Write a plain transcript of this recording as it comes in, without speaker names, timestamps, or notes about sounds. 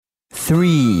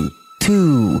3,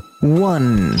 2, 1.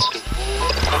 9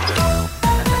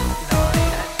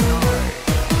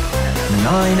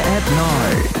 at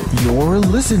 9. You're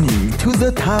listening to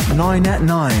the Top 9 at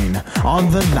 9 on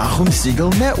the Nachum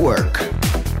Segal Network.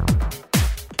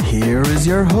 Here is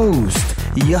your host,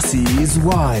 Yossi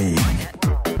Zweig.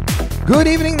 Good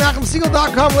evening,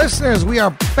 NachumSegal.com listeners. We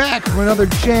are back for another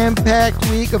jam-packed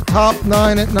week of Top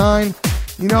 9 at 9.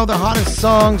 You know, the hottest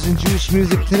songs in Jewish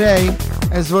music today,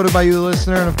 as voted by you, the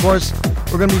listener. And of course,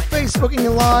 we're going to be Facebooking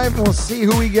you live, and we'll see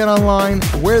who we get online,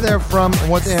 where they're from, and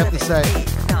what they have to say.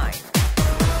 9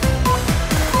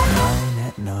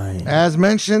 at 9. As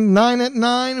mentioned, 9 at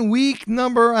 9, week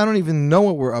number, I don't even know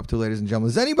what we're up to, ladies and gentlemen.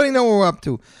 Does anybody know what we're up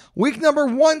to? Week number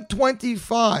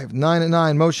 125, 9 at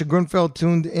 9. Moshe Grunfeld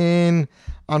tuned in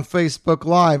on Facebook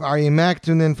Live. Aryeh Mack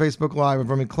tuned in Facebook Live.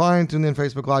 Avrami Klein tuned in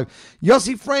Facebook Live.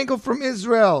 Yossi Frankel from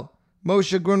Israel.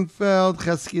 Moshe Grunfeld,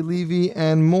 Chesky Levy,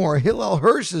 and more. Hillel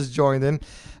Hirsch has joined in.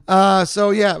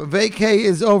 Vacay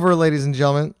is over, ladies and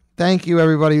gentlemen. Thank you,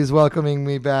 everybody who's welcoming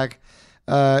me back.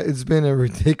 It's been a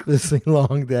ridiculously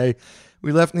long day.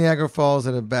 We left Niagara Falls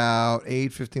at about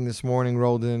 8:15 this morning,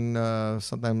 rolled in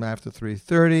sometime after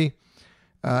 3:30,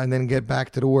 and then get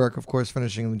back to the work, of course,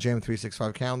 finishing the Jam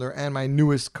 365 calendar and my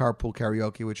newest Carpool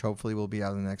Karaoke, which hopefully will be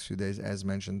out in the next few days, as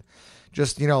mentioned.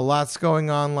 Just, lots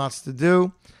going on, lots to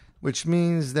do, which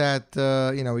means that,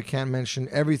 we can't mention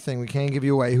everything. We can't give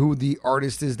you away who the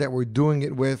artist is that we're doing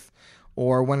it with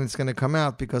or when it's going to come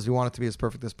out because we want it to be as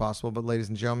perfect as possible. But, ladies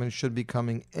and gentlemen, it should be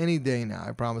coming any day now,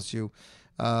 I promise you.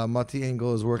 Mati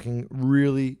Engel is working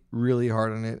really, really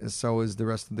hard on it, and so is the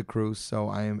rest of the crew, so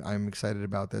I'm excited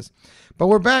about this. But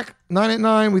we're back, 9 at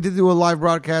 9. We did do a live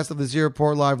broadcast of the Z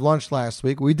Report Live lunch last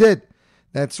week. We did.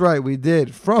 That's right, we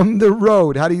did. From the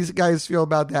road. How do you guys feel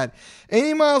about that?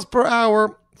 80 miles per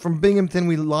hour from Binghamton.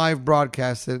 We live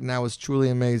broadcasted, and that was truly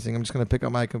amazing. I'm just going to pick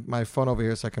up my phone over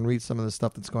here so I can read some of the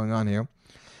stuff that's going on here.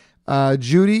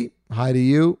 Judy, hi to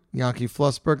you. Yankee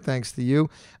Flussberg, thanks to you.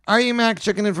 Aryeh Mack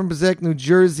checking in from Bezek, New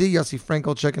Jersey. Yossi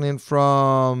Frankel checking in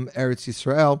from Eretz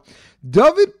Yisrael.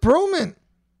 David Perlman.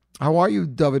 How are you,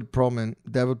 David Perlman?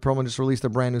 David Perlman just released a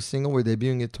brand new single. We're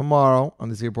debuting it tomorrow on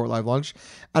the Z Report Live Lunch.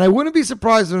 And I wouldn't be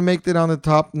surprised if we make it on the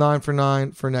top 9 for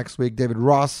 9 for next week. David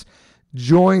Ross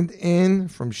joined in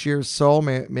from Sheer Soul.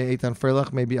 May Eitan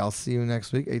Freilach. Maybe I'll see you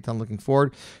next week. Eitan, looking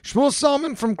forward. Shmuel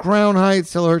Salman from Crown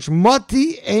Heights. Hillel Hirsch.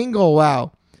 Mati Engel.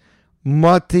 Wow.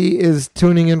 Mati is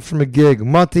tuning in from a gig.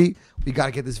 Mati, we got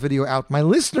to get this video out. My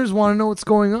listeners want to know what's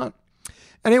going on.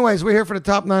 Anyways, we're here for the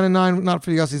top 9 and 9, not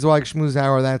for the Yossi Zweig Schmooze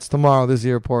Hour. That's tomorrow, this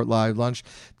Airport Live Lunch.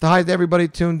 Hi to everybody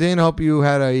tuned in. Hope you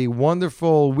had a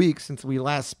wonderful week since we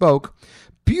last spoke.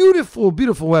 Beautiful,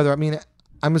 beautiful weather. I mean,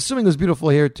 I'm assuming it was beautiful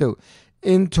here too.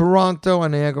 In Toronto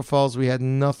and Niagara Falls, we had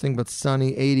nothing but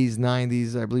sunny 80s,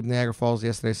 90s. I believe Niagara Falls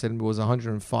yesterday said it was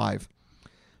 105.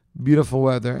 Beautiful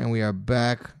weather, and we are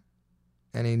back.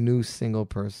 And a new single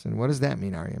person. What does that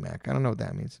mean, Aryeh Mack? I don't know what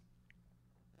that means.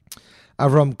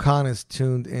 Avram Khan is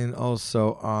tuned in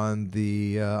also on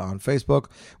the on Facebook.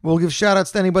 We'll give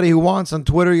shout-outs to anybody who wants on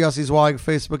Twitter, Yossi Zweig,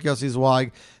 Facebook, Yossi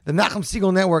Zweig, the Nachum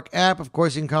Segal Network app. Of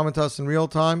course, you can comment to us in real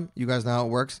time. You guys know how it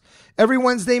works. Every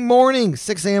Wednesday morning,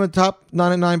 6 a.m. at top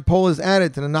 9 at 9 poll is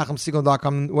added to the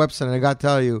NachumSegal.com website. And I got to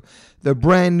tell you, the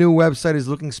brand new website is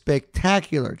looking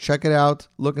spectacular. Check it out.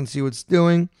 Look and see what it's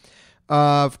doing.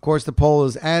 Of course, the poll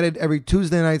is added every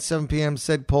Tuesday night, 7 p.m.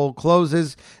 Said poll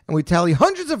closes, and we tally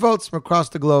hundreds of votes from across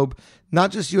the globe,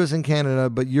 not just U.S. and Canada,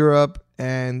 but Europe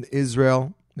and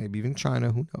Israel, maybe even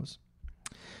China, who knows.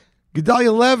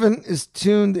 Gedalia Levin is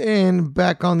tuned in,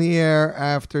 back on the air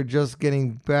after just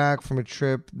getting back from a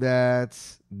trip.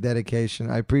 That's dedication.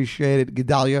 I appreciate it,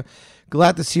 Gedalia.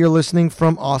 Glad to see you're listening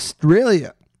from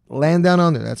Australia. Land down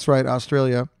under. That's right,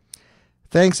 Australia.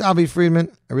 Thanks, Avi Friedman.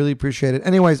 I really appreciate it.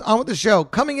 Anyways, on with the show.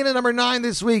 Coming in at number 9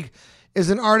 this week is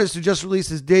an artist who just released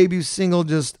his debut single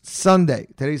just Sunday.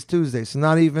 Today's Tuesday, so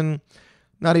not even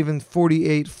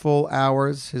 48 full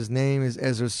hours. His name is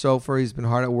Ezra Sofer. He's been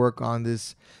hard at work on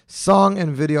this song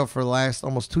and video for the last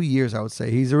almost 2 years, I would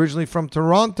say. He's originally from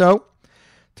Toronto,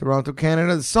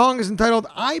 Canada. The song is entitled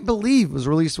I Believe. It was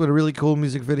released with a really cool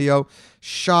music video,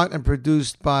 shot and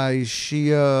produced by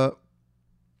Shia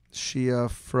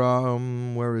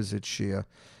from, where is it, Shia?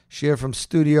 Shia from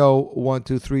Studio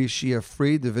 123, Shia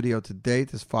Freed. The video to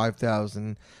date is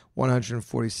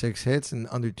 5,146 hits in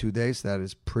under 2 days. That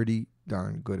is pretty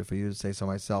darn good, if I use to say so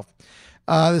myself.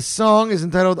 The song is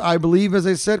entitled I Believe, as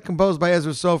I said, composed by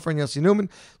Ezra Sofer and Yossi Newman.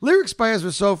 Lyrics by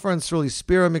Ezra Sofer and Sterling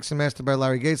Spira, mixed and mastered by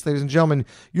Larry Gates. Ladies and gentlemen,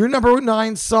 your number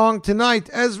 9 song tonight,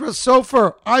 Ezra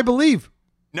Sofer, I Believe.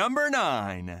 Number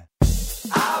 9.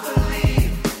 I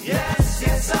believe, yes,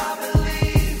 yes, I believe.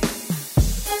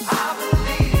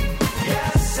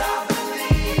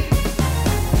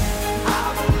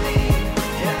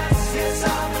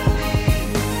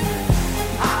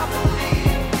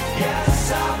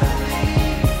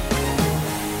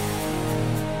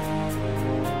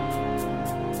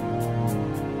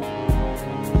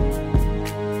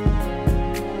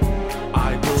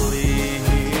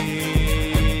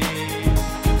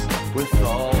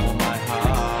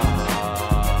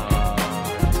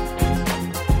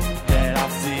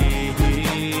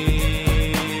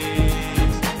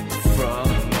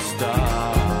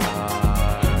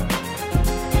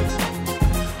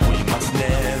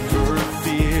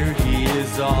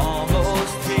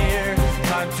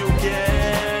 time to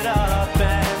get up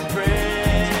and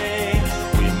pray.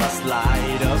 We must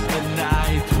light up the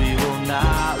night. We will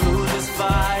not lose this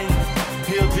fight.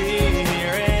 He'll be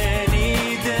here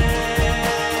any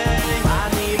day.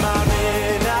 Ani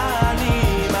Mamin,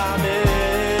 Ani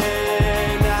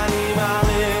Mamin, Ani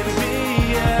Mamin,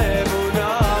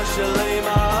 B'Emunah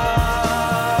Shalema,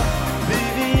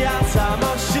 B'Viat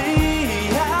HaMashiach.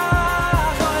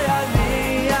 Oy, Ani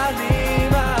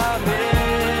Mamin,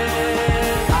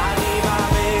 Ani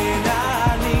Mamin, Ani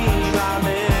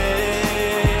Mamin,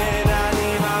 Ani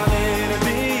Mamin,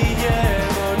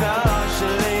 B'Emunah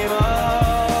Shalema,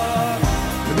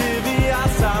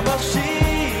 B'Viat HaMashiach.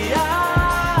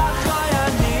 Oy,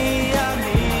 Ani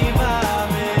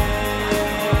Mamin.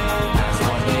 As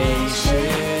one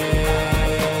nation,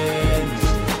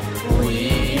 we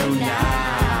unite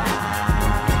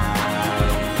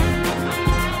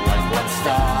like one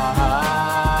star,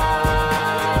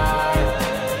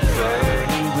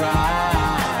 burning bright.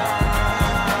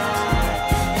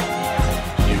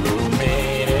 You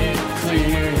made it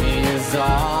clear he is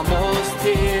almost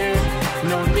here.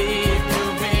 No need to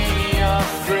be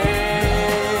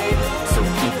afraid. So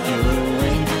keep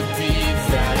doing good deeds.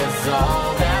 That is all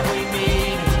that we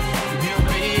need. He'll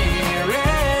be here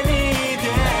any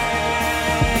day.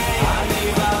 Ani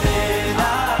Mamin,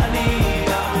 Ani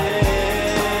Mamin,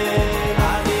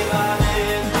 Ani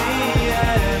Mamin,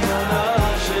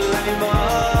 B'Emunah Shalema,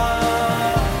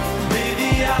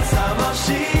 B'Viat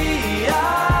HaMashiach.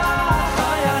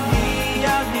 Oy, Ani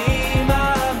Mamin, Ani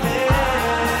Mamin,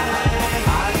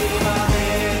 Ani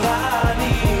Mamin,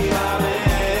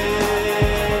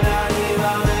 Ani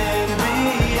Mamin,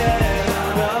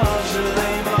 B'Emunah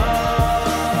Shalema,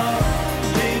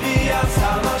 B'Viat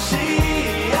HaMashiach.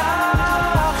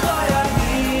 Oy,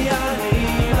 Ani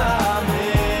Mamin.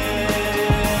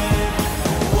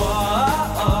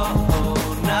 Whoa,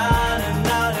 na na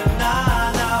na na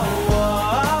na.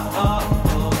 Whoa,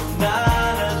 na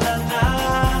na na na.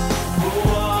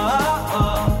 Whoa,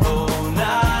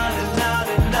 na na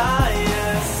na na.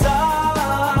 Yes, I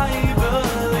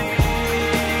believe.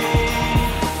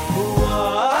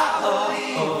 Whoa,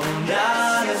 na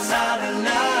na na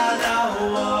na na.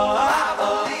 Whoa,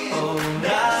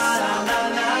 na na na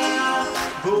na.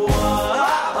 Whoa,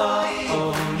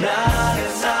 na na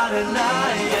na na.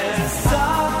 Yes, I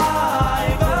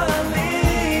believe.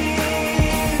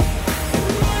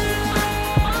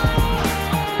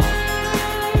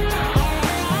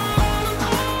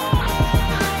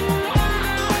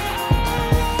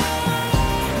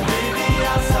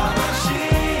 B'Viat HaMashiach.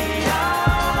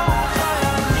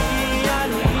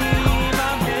 Ani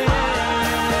Mamin,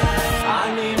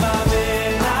 Ani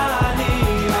Mamin, Ani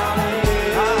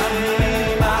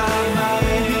Mamin, Ani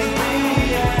Mamin,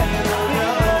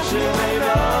 B'Emunah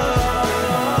Shalema,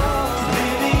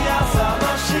 B'Viat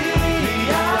HaMashiach.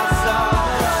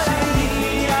 Ani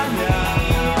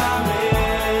Mamin,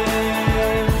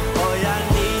 Oy,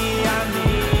 Ani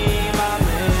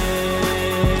Mamin.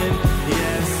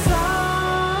 Yes, I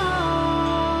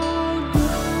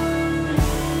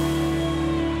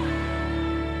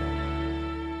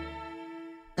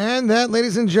And that,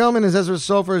 ladies and gentlemen, is Ezra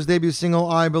Sofer's debut single,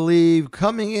 I Believe,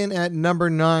 coming in at number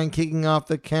 9, kicking off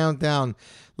the countdown.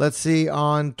 Let's see,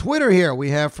 on Twitter here, we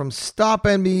have from Stop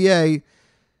NBA,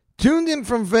 tuned in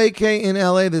from vacay in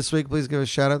LA this week. Please give a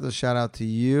shout out to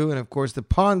you. And of course, the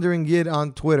Pondering Yid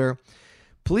on Twitter.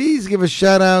 Please give a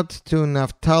shout out to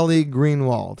Naftali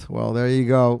Greenwald. Well, there you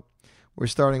go. We're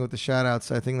starting with the shout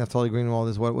outs. I think Naftali Greenwald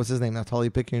is what's his name?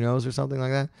 Naftali Pick Your Nose or something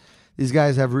like that. These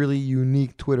guys have really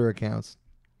unique Twitter accounts.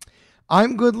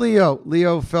 I'm good, Leo.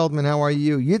 Leo Feldman, how are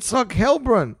you? Yitzhak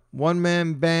Helbrun, One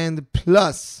Man Band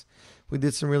Plus. We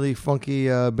did some really funky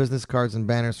business cards and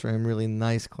banners for him. Really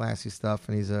nice, classy stuff,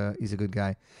 and he's a good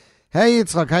guy. Hey,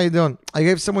 Yitzhak, how you doing? I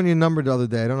gave someone your number the other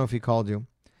day. I don't know if he called you.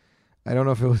 I don't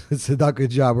know if it was a tzedakah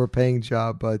job or a paying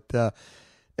job, but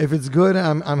if it's good,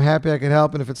 I'm happy I can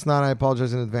help, and if it's not, I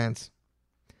apologize in advance.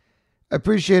 I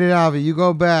appreciate it, Avi. You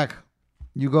go back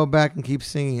and keep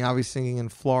singing. Avi's singing in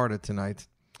Florida tonight.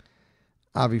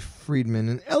 Avi Friedman.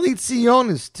 And Elite Sion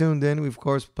is tuned in. We, of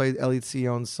course, played Elite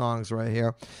Sion songs right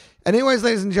here. Anyways,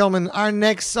 ladies and gentlemen, our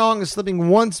next song is slipping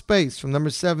one space from number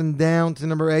 7 down to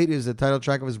number 8. It is the title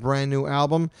track of his brand new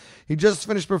album. He just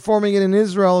finished performing it in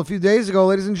Israel a few days ago,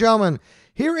 ladies and gentlemen.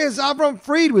 Here is Avram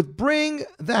Fried with Bring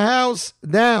the House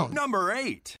Down. Number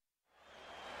 8.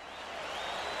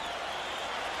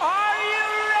 Are you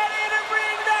ready to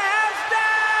bring the house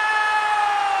down?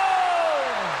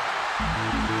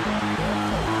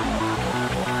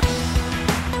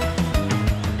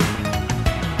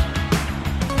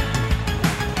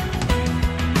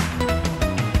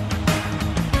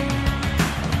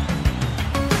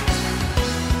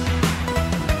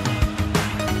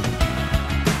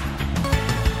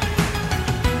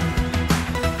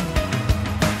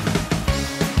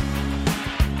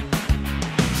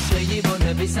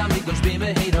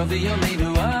 במהירו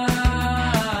ויאמרו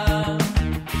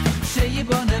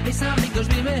שיבונה ביס המקדוש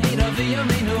במהירו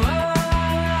ויאמרו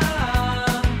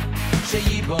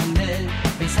שיבונה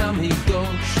ביס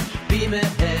המקדוש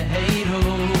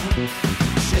במהירו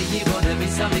שיבונה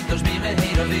ביס המקדוש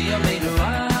במהירו ויאמרו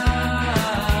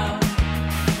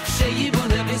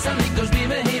שיבונה ביס המקדוש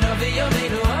במהירו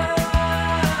ויאמרו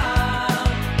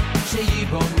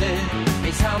שיבונה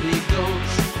ביס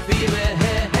המקדוש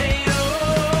במהירו.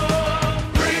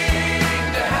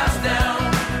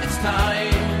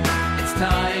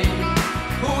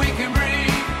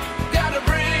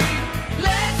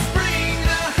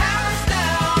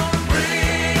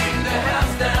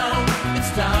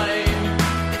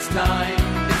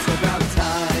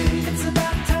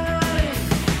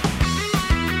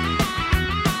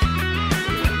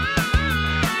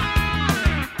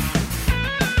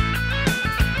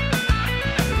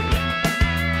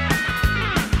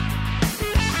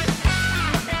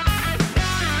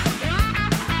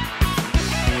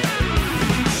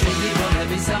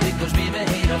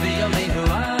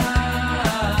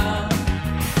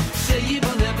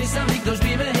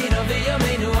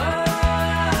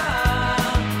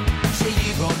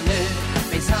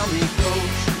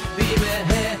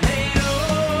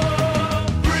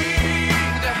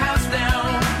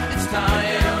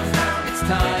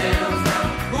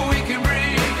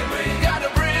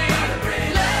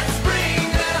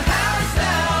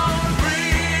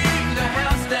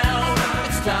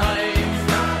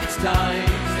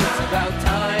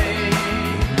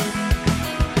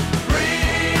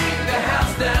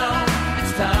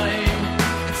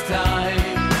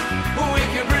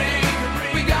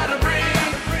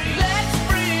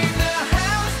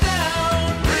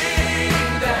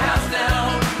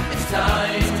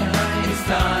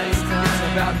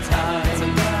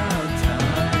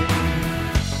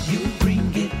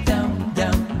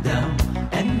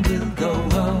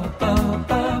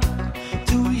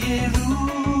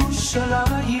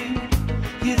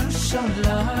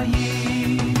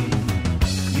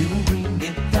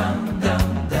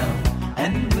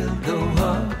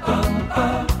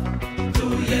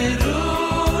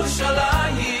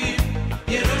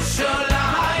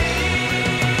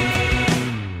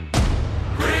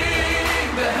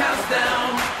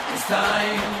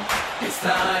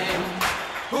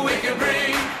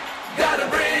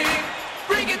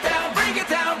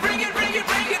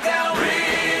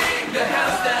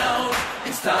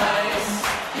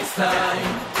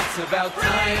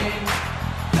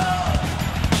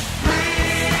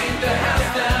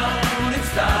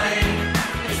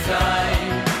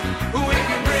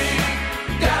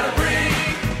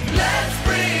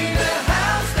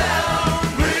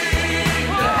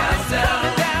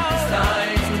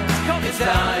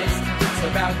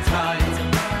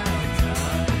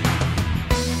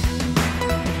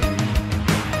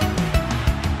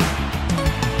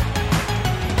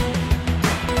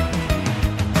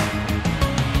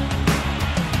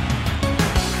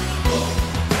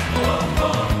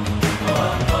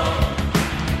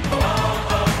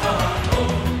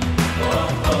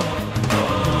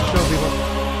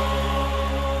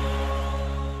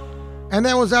 And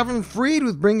that was Avram Fried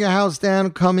with Bring Your House Down,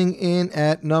 coming in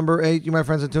at number 8. You, my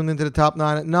friends, are tuned into the top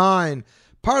 9 at 9.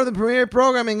 Part of the premier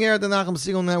programming here at the Nachum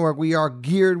Segal Network. We are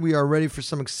geared. We are ready for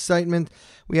some excitement.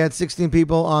 We had 16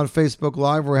 people on Facebook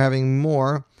Live. We're having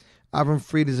more. Avram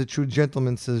Fried is a true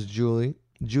gentleman, says Judy.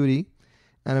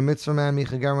 And a mitzvah man,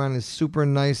 Micha Garman, is super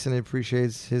nice and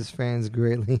appreciates his fans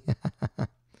greatly.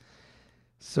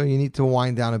 So you need to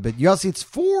wind down a bit. Yossi, it's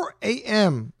 4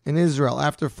 a.m. in Israel,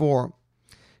 after 4.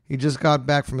 He just got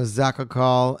back from a Zaka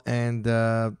call, and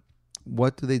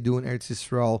what do they do in Eretz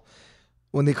Yisrael?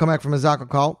 When they come back from a Zaka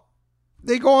call,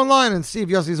 they go online and see if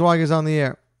Yossi Zweig is on the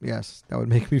air. Yes, that would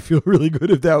make me feel really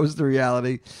good if that was the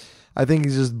reality. I think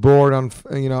he's just bored on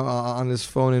his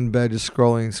phone in bed, just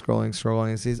scrolling,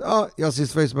 and sees, oh,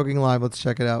 Yossi's Facebooking Live. Let's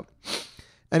check it out.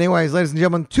 Anyways, ladies and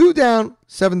gentlemen, 2 down,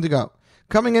 7 to go.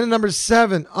 Coming in at number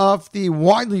 7 off the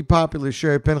widely popular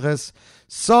Sherry Pinchas,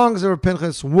 Songs of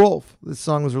Pinchas Wolf. This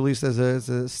song was released as a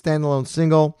standalone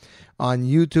single on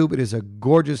YouTube. It is a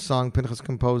gorgeous song. Pinchas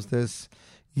composed this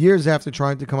years after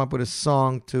trying to come up with a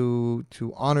song to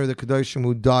honor the Kedoshim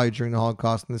who died during the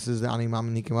Holocaust. And this is the Ani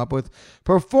Mammon he came up with.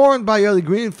 Performed by Yoli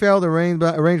Greenfeld, arranged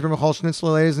by Michal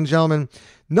Schnitzler, ladies and gentlemen.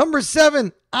 Number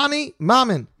 7, Ani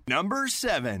Mammon. Number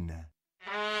 7.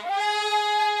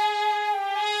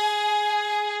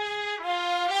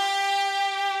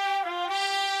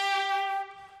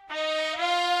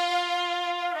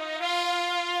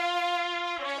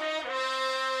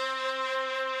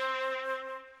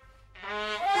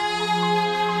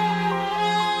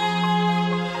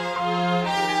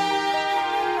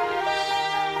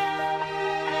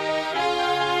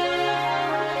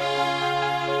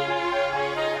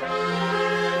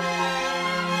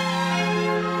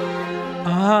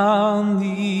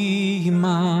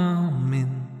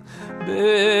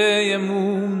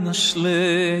 באמונה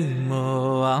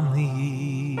שלמה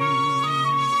אני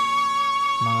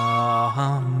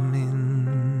מאמין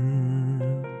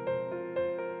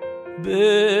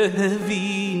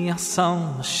בהביא עשה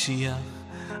משיח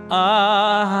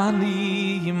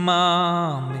אני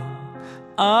מאמין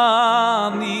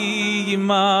אני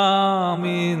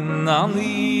מאמין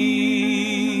אני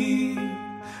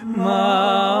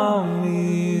מאמין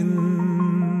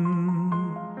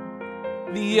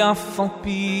ואף על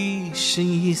פי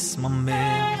שיסממר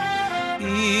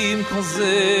אם כל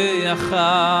זה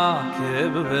יחכה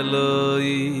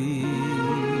בבלוי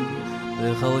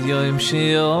בכל יום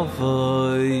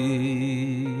שיבואי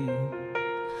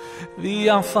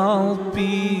ואף על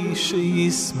פי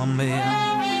שיסממר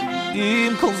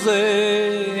אם כל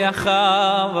זה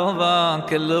יחכה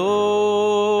בבלוי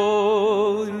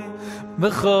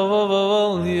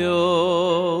בכל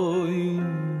יום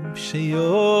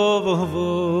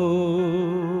שיבואי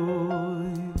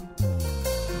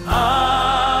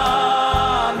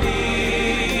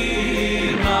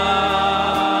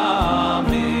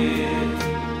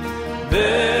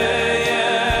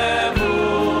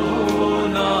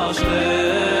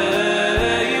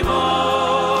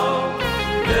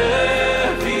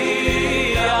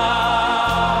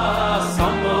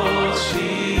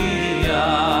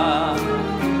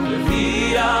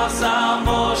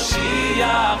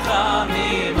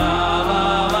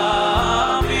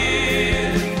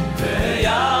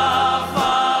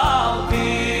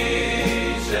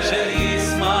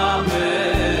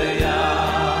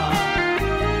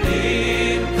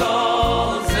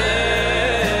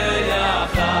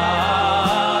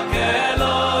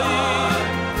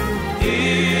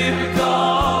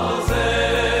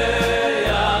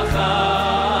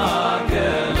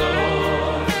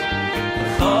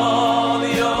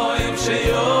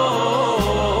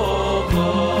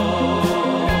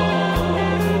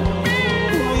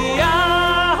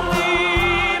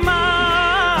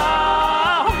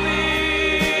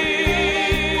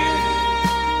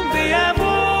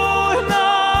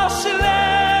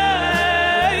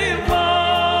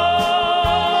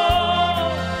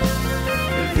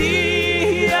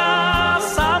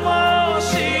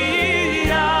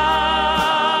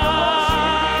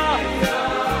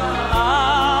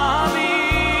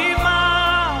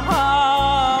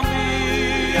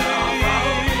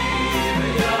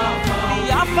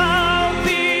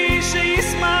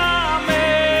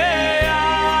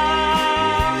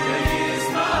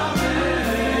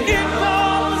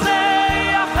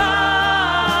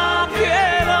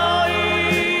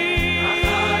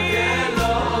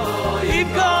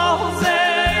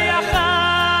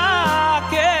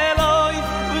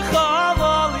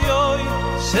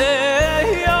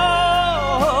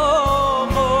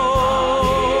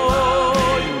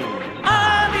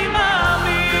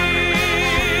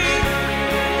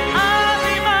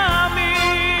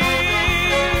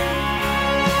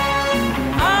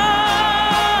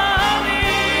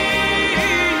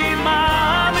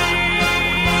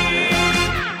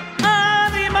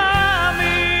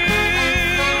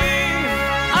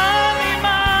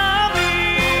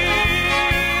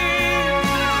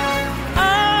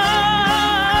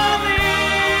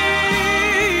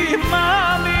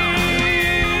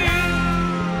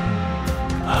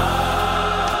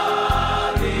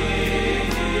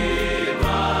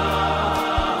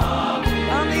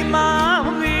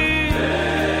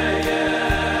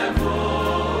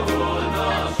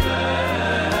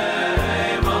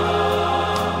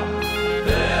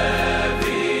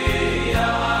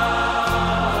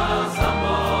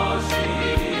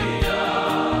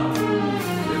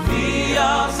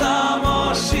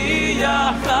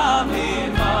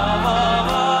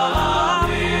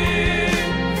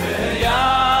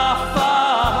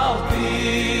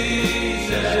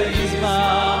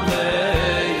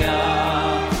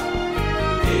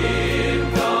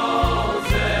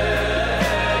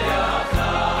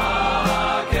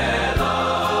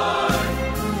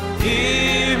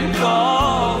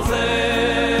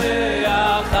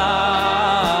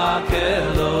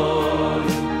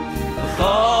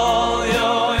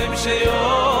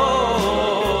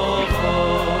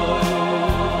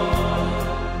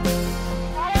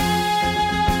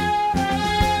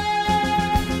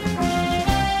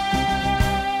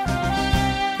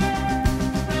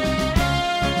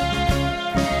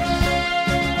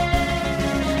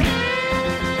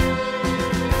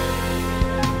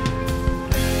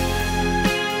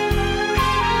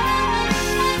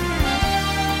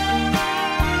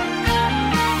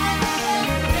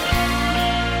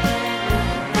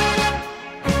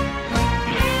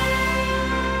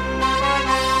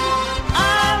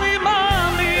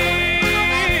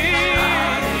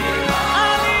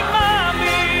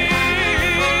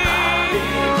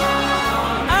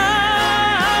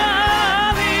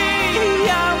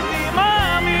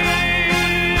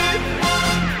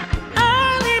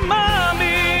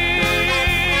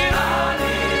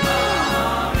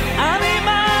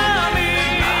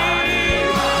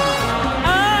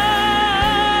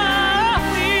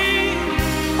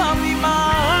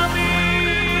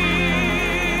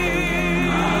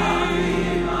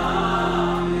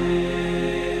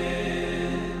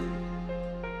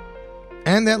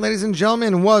And that, ladies and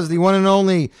gentlemen, was the one and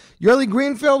only Yerli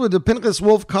Greenfield with the Pinchas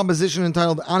Wolf composition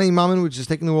entitled Ani Mammon, which is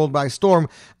taking the world by storm,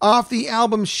 off the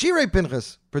album Shirei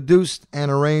Pinchas, produced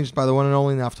and arranged by the one and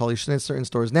only Naftali Schnitzer, in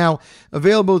stores now.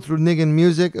 Available through Niggin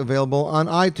Music, available on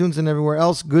iTunes and everywhere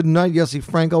else. Good night, Yossi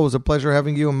Frankel. It was a pleasure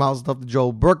having you, and Mazel Tov to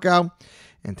Joel Burkow.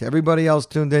 And to everybody else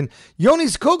tuned in,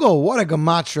 Yonis Kugel, what a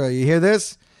gematria. You hear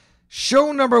this?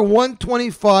 Show number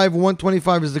 125.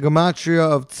 125 is the gematria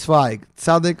of Tzveig.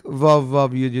 Tzadik Vav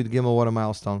Vav Yud Yud Gimel. What a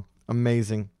milestone.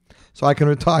 Amazing. So I can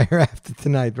retire after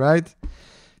tonight, right?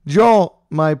 Joel,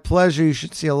 my pleasure. You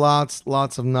should see lots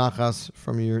of nachas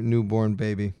from your newborn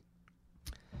baby.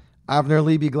 Avner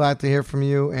Lee, be glad to hear from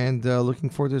you, and looking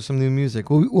forward to some new music.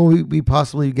 Will we be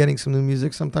possibly getting some new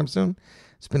music sometime soon?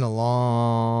 It's been a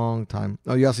long time.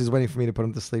 Oh, Yossi's waiting for me to put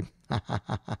him to sleep.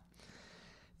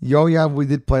 Yeah, we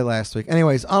did play last week.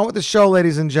 Anyways, on with the show,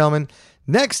 ladies and gentlemen.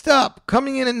 Next up,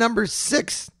 coming in at number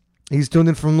 6, he's tuned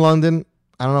in from London.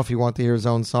 I don't know if you want to hear his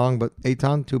own song, but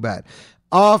Eitan, too bad.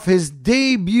 Off his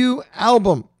debut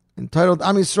album, entitled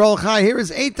Am Yisrael Chai, here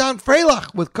is Eitan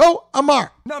Freilach with Ko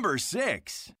Amar. Number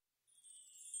 6.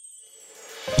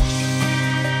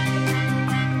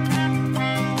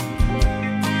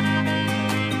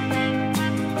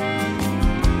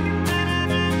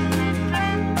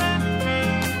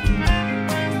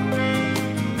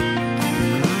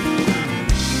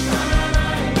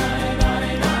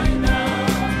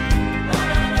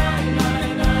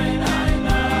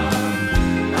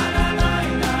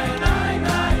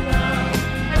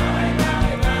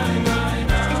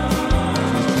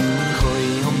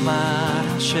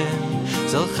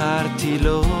 זכרתי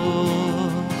לך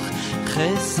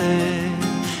חסד,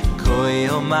 כה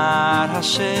יאמר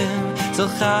השם,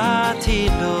 זכרתי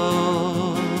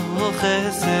לך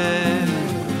חסד,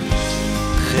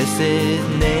 חסד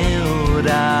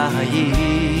נעוריי,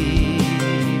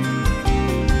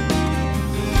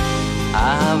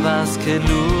 אהבס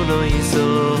כלולו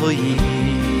יזוהי.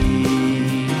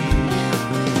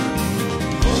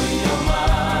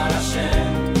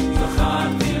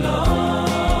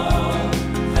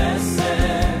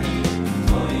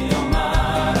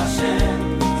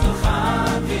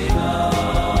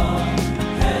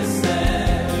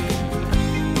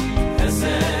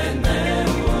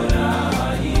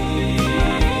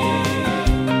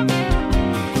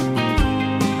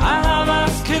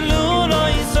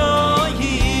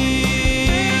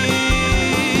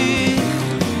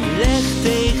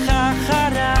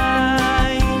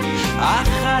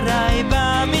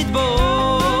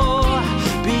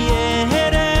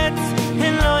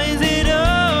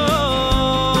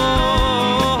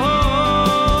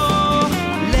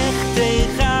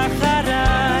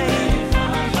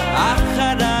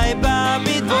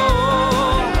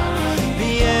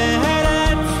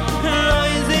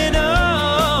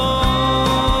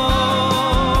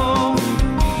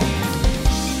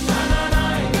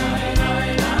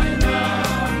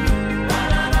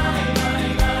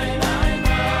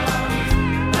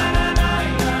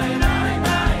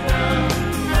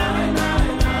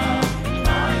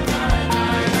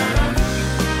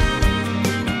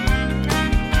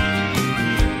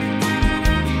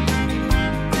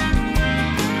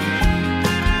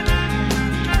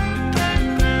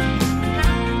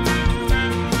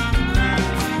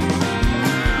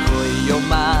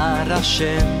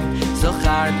 השם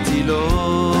זכרתי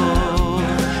לו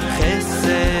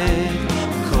חסד,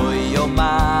 כה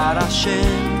יאמר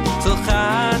השם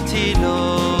זכרתי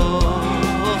לו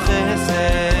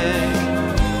חסד,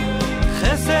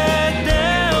 חסד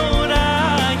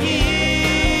נעוריי,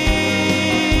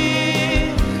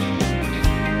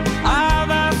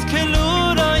 אהבס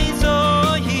כלולוי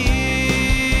זוהי,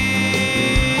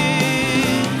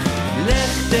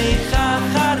 לכתך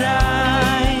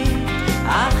אחריי,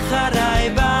 אחריי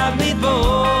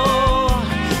במדבר,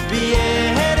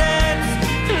 בארץ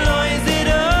לא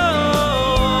יזידו,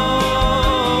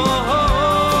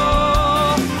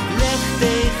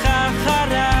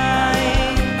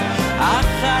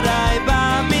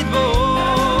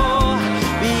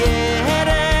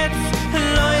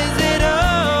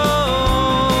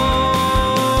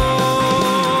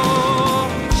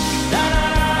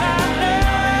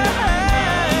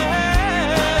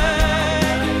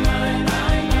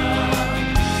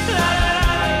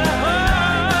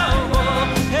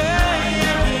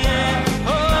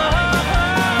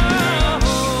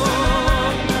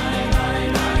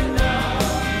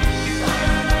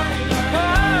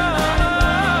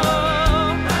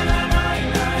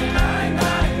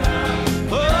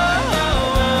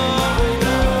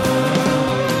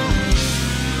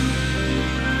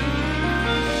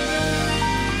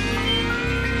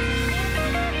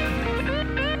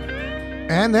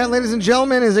 And that, ladies and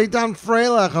gentlemen, is Eitan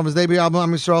Freilach of his debut album,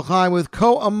 Am Yisrael Chai, with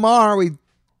Ko Amar.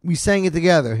 We sang it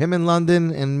together, him in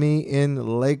London and me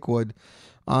in Lakewood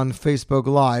on Facebook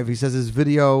Live. He says his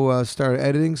video started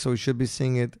editing, so we should be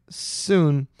seeing it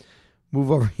soon.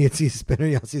 Move over, Yitzi Spinner,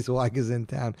 Yossi's wife is in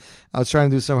town. I was trying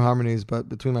to do some harmonies, but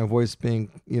between my voice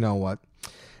being, you know what.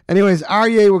 Anyways,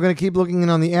 Aryeh, we're going to keep looking in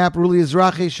on the app. Ruli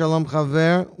Izrahi, Shalom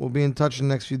Chaver. We'll be in touch in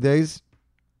the next few days.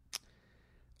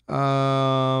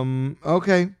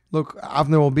 Okay. Look,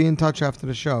 Avner will be in touch after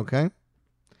the show, okay?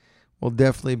 We'll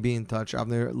definitely be in touch.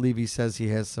 Avner Levy says he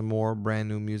has some more brand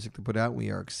new music to put out.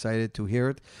 We are excited to hear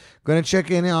it. Going to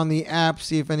check in on the app,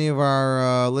 see if any of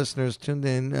our listeners tuned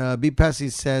in. B.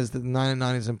 Pesci says that the 9 at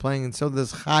 9 isn't playing, and so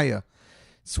does Chaya.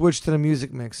 Switch to the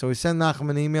music mix. So we send Nachum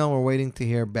an email. We're waiting to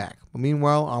hear back. But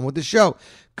meanwhile, on with the show.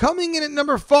 Coming in at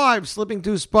number 5, slipping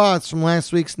 2 spots from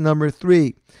last week's number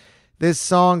 3. This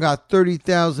song got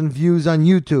 30,000 views on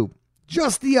YouTube.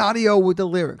 Just the audio with the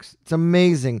lyrics. It's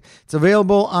amazing. It's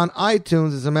available on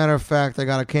iTunes. As a matter of fact, I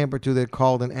got a camp or two that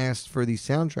called and asked for the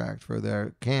soundtrack for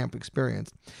their camp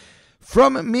experience.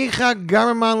 From Micha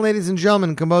Gamerman, ladies and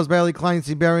gentlemen, composed by Eli Klein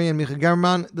Siberi and Micha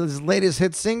Gamerman, his latest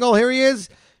hit single. Here he is,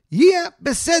 Yeah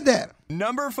Beseder.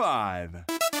 Number 5.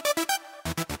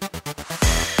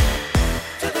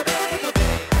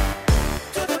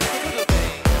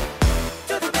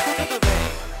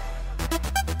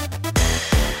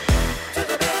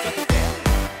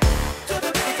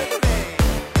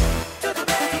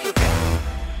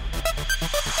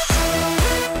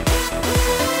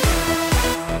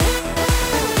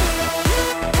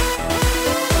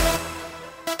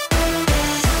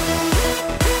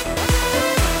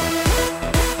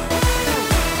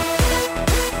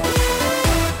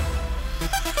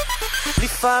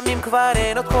 לפעמים כבר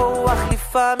אין עוד כוח,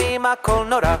 לפעמים הכל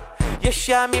נורא. יש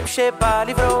ימים שבא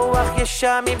לברוח, יש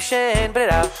ימים שאין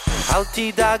ברירה. אל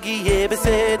תדאג, יהיה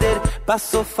בסדר,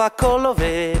 בסוף הכל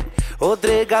עובר. עוד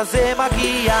רגע זה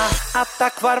מגיע, אתה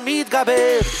כבר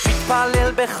מתגבר.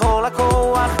 מתפלל בכל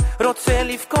הכוח, רוצה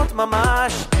לבכות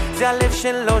ממש. זה הלב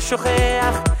שלא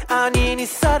שוכח, אני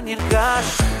ניסר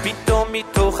נרגש. פתאום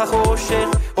מתוך החושך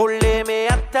עולה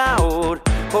מעט האור.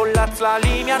 כל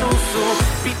הצללים ינוסו,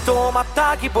 פתאום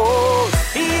אתה גיבור.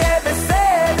 יהיה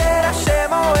בסדר,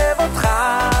 השם אוהב אותך.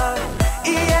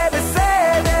 יהיה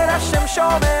בסדר, השם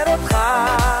שומר אותך.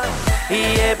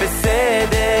 יהיה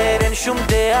בסדר, אין שום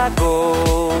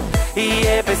דאגות.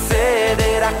 יהיה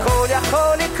בסדר, הכל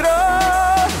יכול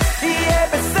לקרות. יהיה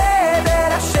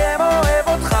בסדר, השם אוהב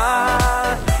אותך.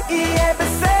 יהיה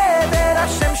בסדר,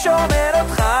 השם שומר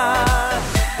אותך.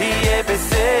 יהיה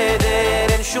בסדר,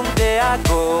 אין שום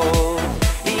דאגות.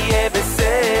 יהיה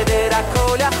בסדר,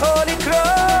 הכל יכול לקרות.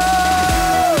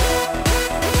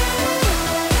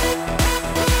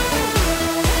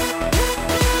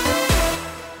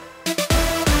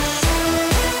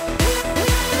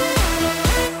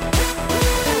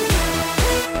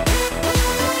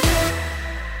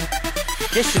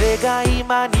 יש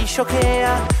רגעים אני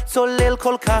שוקע, צולל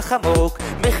כל כך עמוק,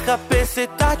 מחפש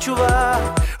את התשובה,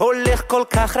 הולך כל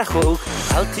כך רחוק.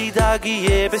 אל תדאג,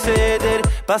 יהיה בסדר,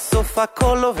 בסוף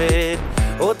הכל עובר.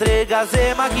 עוד רגע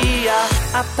זה מגיע,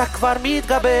 אתה כבר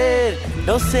מתגבר.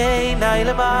 נושא עיניי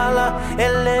למעלה,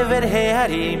 אל עבר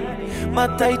ההרים.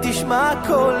 מתי תשמע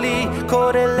קולי,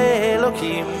 קורא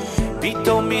לאלוקים.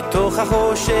 פתאום מתוך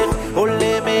החושך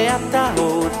עולה מעט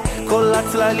האור. כל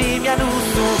הצללים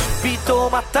ינוסו,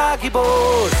 פתאום אתה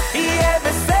גיבור. יהיה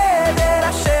בסדר,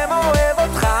 השם אוהב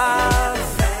אותך.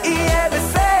 יהיה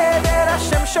בסדר,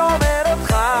 השם שומר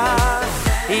אותך.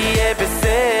 יהיה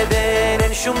בסדר,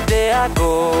 אין שום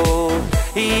דאגות.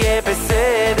 יהיה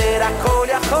בסדר, הכל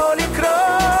יכול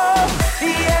לקרות.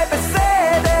 יהיה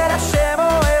בסדר, השם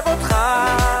אוהב אותך.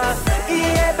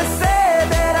 יהיה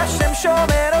בסדר, השם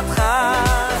שומר אותך.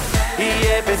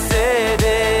 יהיה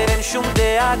בסדר, אין שום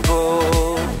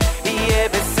דאגות. יהיה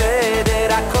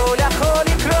בסדר, הכל יכול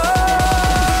לקרות.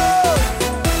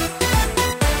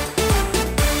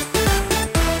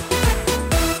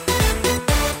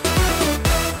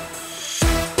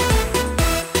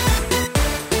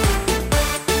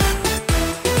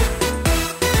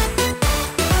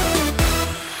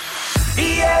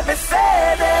 יהיה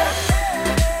בסדר.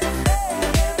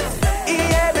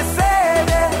 יהיה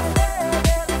בסדר.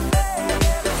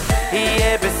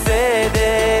 יהיה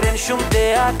בסדר, אין שום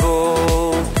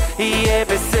דאגות. יהיה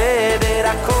בסדר,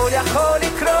 הכל יכול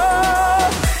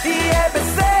לקרות. יהיה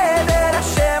בסדר,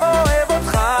 השם אוהב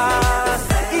אותך.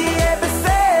 יהיה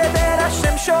בסדר,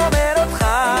 השם שומר אותך.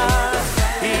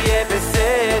 יהיה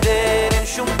בסדר, אין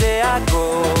שום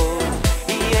דאגות.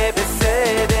 יהיה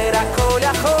בסדר, הכל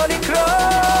יכול לקרות.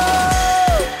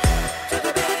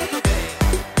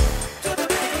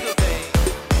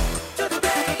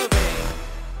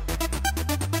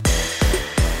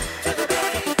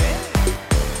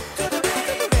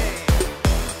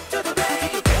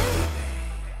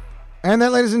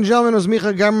 and gentlemen, it was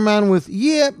Micha Gamerman with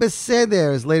Yeah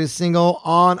Beseder, his latest single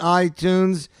on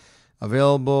iTunes.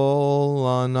 Available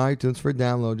on iTunes for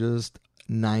download, just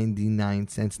 99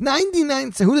 cents.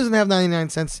 99 cents. Who doesn't have 99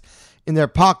 cents in their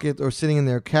pocket or sitting in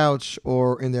their couch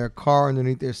or in their car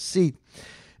underneath their seat?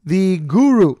 The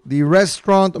guru, the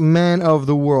restaurant man of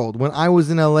the world. When I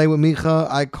was in LA with Micha,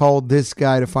 I called this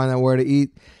guy to find out where to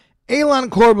eat.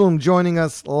 Elon Korblum joining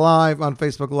us live on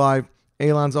Facebook Live.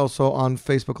 Elon's also on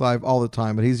Facebook Live all the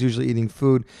time, but he's usually eating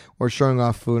food or showing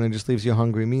off food and just leaves you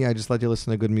hungry. Me, I just let you listen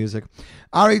to good music.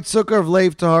 Ari Zucker of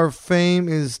Lev Tahar fame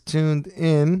is tuned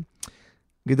in.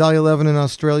 Gedalia Levin in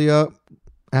Australia.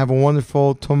 Have a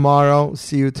wonderful tomorrow.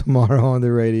 See you tomorrow on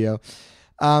the radio.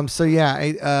 And we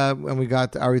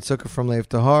got Ari Zucker from Lev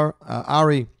Tahar.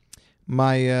 Ari,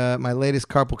 my latest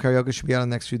carpool karaoke should be out in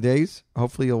the next few days.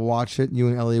 Hopefully you'll watch it. You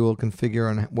and Ellie will configure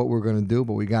on what we're going to do,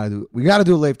 but we got to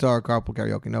do Lev Tahar carpool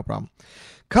karaoke, no problem.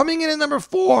 Coming in at number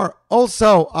 4,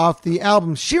 also off the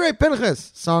album Shirei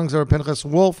Pinchas, songs of Pinchas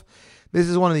Wolf. This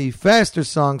is one of the faster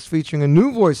songs featuring a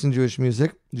new voice in Jewish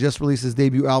music. Just released his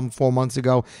debut album 4 months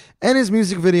ago, and his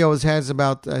music video has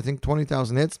about, I think,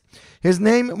 20,000 hits. His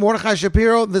name, Mordechai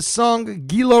Shapiro. The song,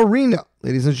 Gilorina.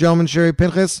 Ladies and gentlemen, Shirei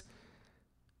Pinchas.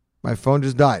 My phone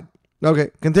just died.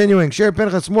 Okay, continuing. Shirei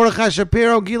Pinchas, Mordechai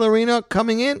Shapiro, Gilorina,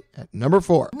 coming in at number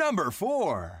 4. Number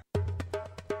 4.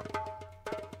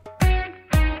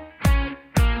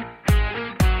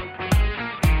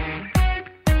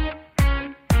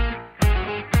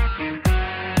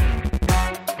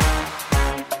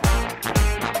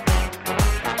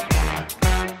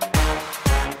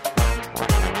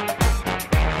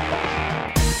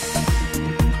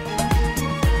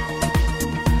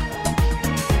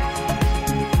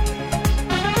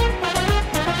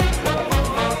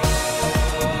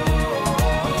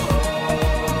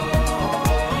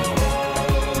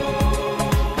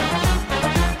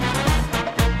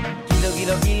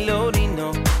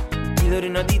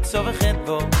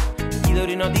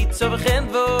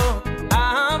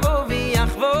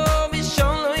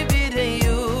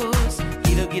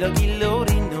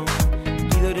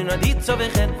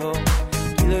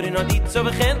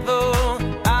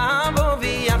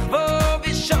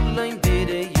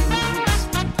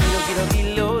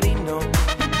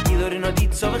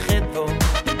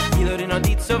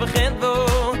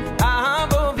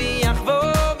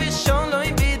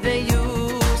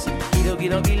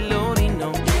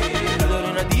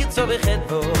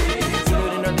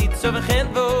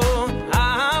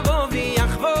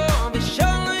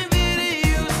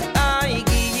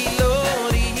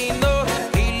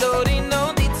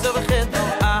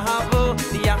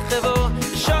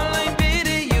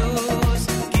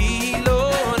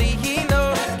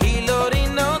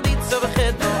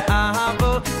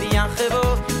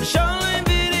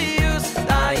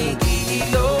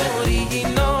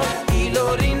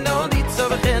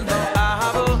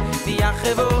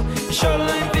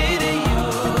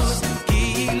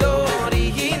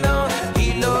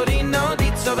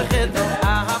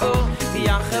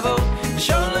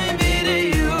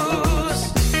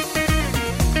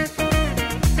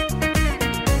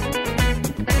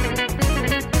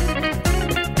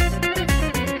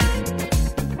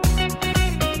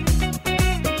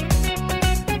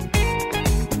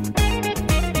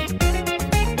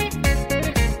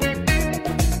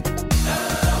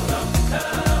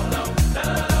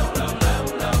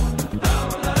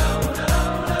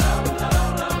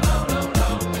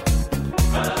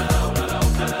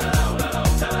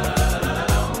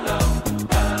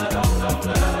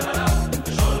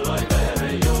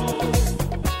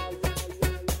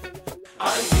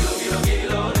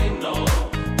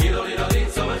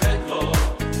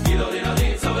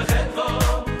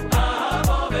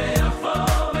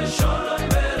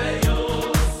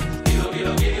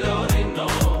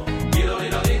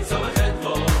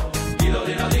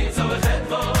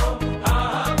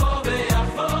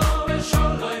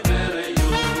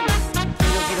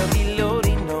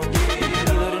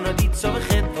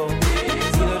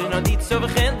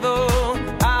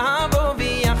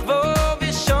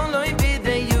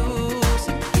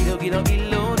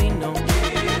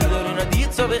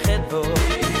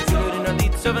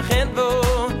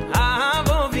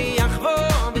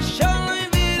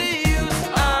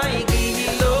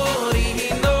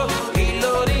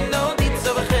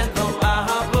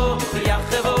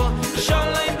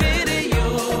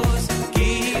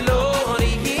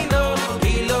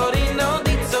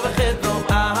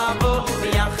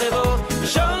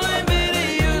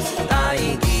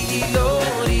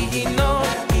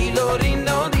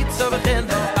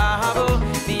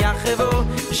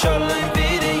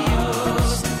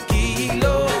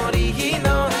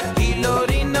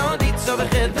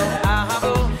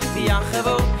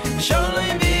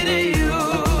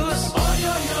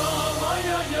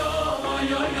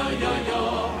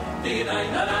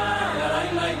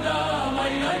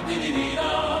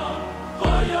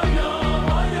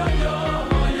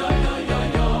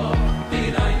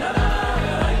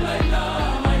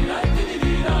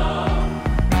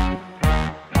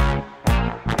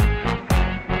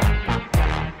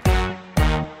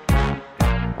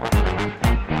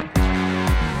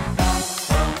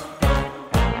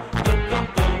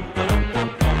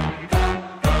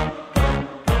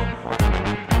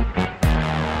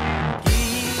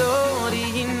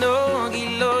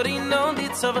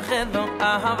 tzavchedo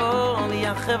ahavo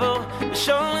liachevo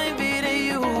sholim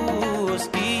videyus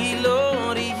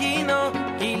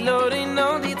Gilorino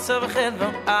di tzavchedo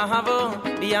ahavo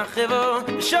liachevo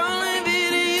sholim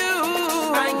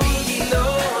videyus Ay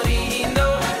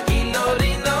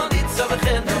Gilorino di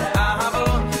tzavchedo ahavo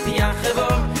liachevo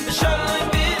sholim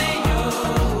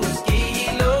videyus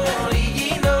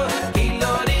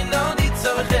Gilorino di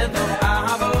tzavchedo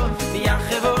ahavo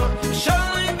liachevo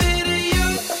sholim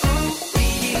videyus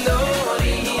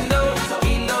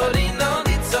Gilorino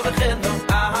di tzavchedo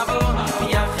ahavo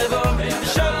liachevo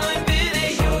sholim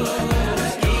videyus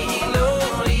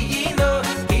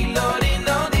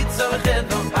Gilorino di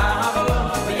tzavchedo ahavo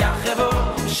liachevo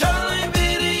sholim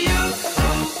videyus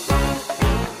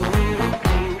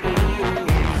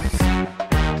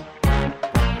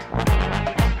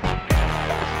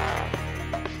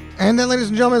And then, ladies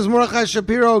and gentlemen, is Mordechai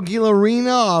Shapiro, Gila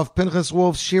Rina of Pinchas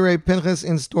Wolf's Shirei Pinchas,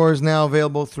 in stores now,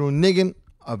 available through Niggin,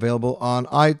 available on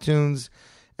iTunes,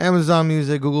 Amazon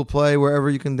Music, Google Play, wherever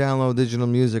you can download digital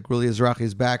music. Really, Ezrachi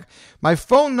is back. My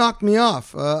phone knocked me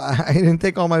off. I didn't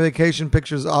take all my vacation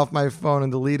pictures off my phone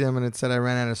and delete them, and it said I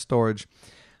ran out of storage.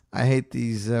 I hate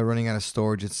these running out of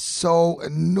storage. It's so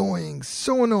annoying,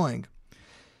 so annoying.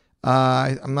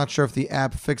 I'm not sure if the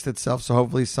app fixed itself, so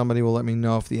hopefully somebody will let me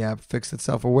know if the app fixed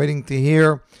itself. We're waiting to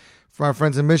hear from our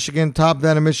friends in Michigan. Top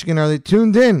down in Michigan, are they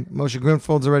tuned in? Moshe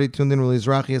Grunfeld's already tuned in. Willie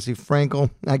Zrachi, Yossi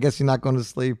Frankel. I guess you're not going to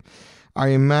sleep.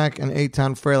 Aryeh Mack and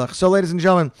Eitan Freilich. So, ladies and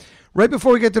gentlemen, right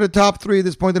before we get to the top three at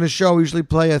this point in the show, we usually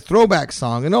play a throwback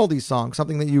song, an oldie song,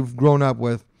 something that you've grown up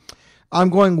with. I'm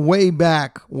going way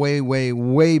back,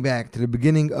 way back to the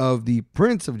beginning of the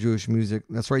Prince of Jewish music.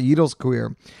 That's right, Yiddel's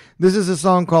career. This is a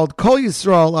song called Kol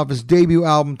Yisrael off his debut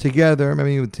album, Together. Remember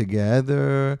you?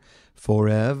 Together,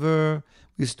 forever.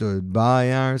 We stood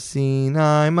by our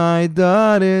Sinai, my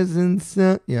daughters and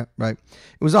son. Yeah, right.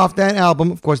 It was off that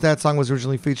album. Of course, that song was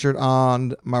originally featured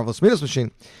on Marvelous Midas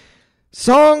Machine.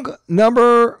 Song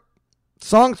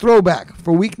throwback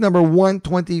for week number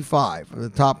 125 of the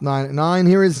top 9 at 9.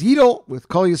 Here is Yidel with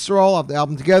Kol Yisrael off the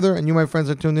album Together, and you, my friends,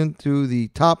 are tuned in to the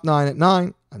top 9 at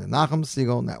 9 on the Nachum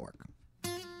Segal Network.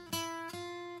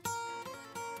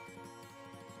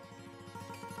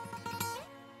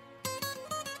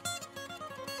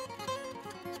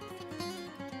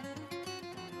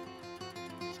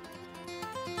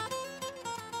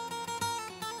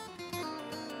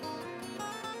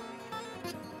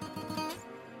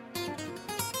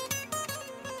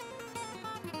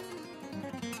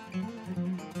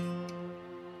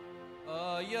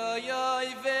 Oy oy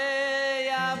ve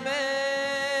yamei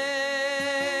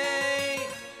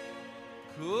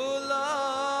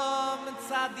kulam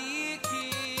tzadikim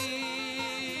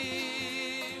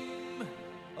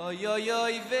Oy oy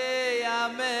ve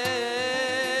yamei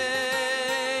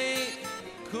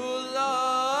kulam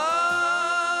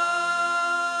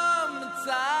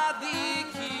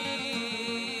tzadikim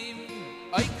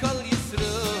Oy kol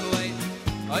Yisroel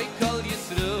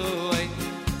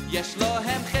yesh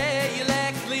lohem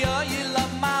cheilek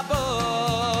li'olam mabo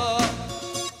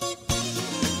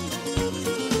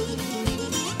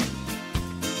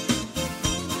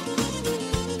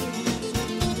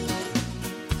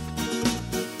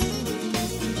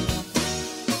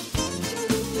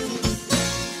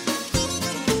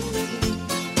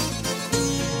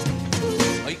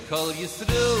Oy kol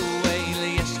Yisroel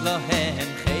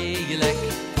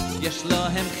yesh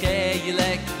lohem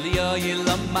cheilek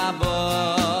li'olam mabo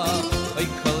Oy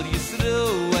kol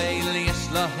Yisroel yesh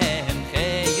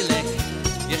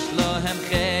lohem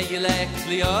cheilek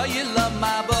li'olam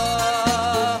mabo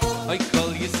Oy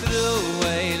kol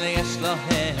Yisroel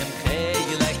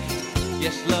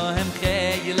yesh lohem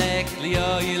cheilek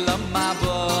li'olam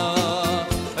mabo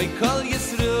Oy kol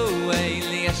Yisroel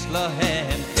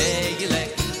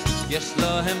yesh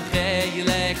lohem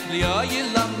cheilek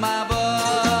li'olam mabo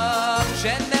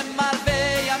Shenemar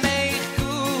ve'yameich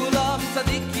kulam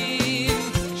tzadikim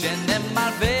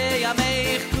Shenemar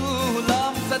ve'yameich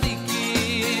kulam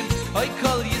tzadikim Oy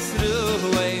kol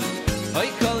Yisroel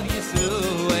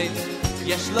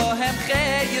yesh lohem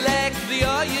cheilek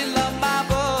li'olam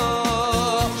mabo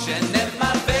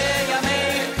Shenemar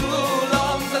ve'yameich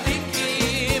kulam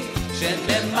tzadikim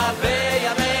Shenemar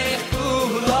ve'yameich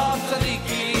kulam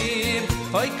tzadikim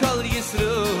Oy kol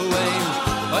Yisroel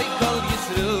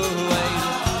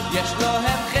yesh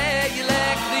lohem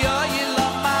cheilek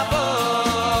li'olam mabo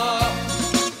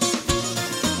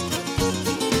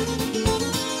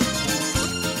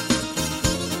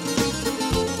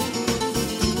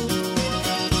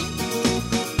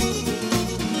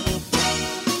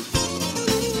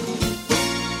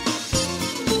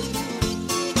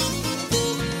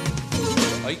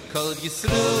Oy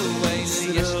Yisroel,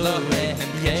 yesh lohem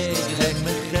cheilek,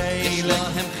 yesh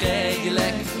lohem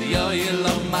cheilek,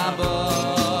 yoylam mabo.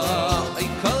 Oy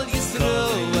kol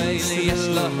Yisroel, yesh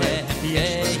lohem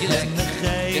cheilek,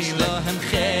 yesh lohem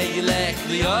cheilek,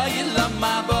 yoylam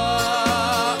mabo.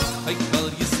 Oy kol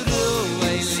Yisroel,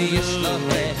 yesh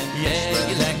lohem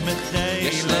cheilek,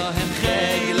 yesh lohem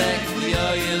cheilek,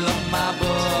 yoylam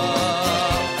mabo.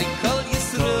 Oy kol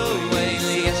Yisroel,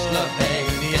 yesh lohem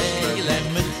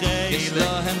יש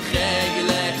להם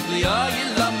חילק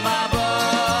ליום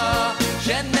מבוא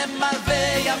שנאמר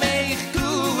וימייך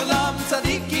כולם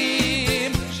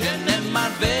צדיקים שנאמר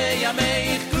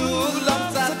וימייך כולם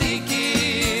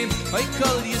צדיקים אוי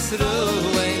כל ישראל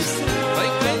אוי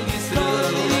כל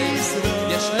ישראל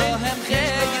יש להם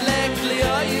חילק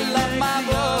ליום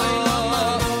מבוא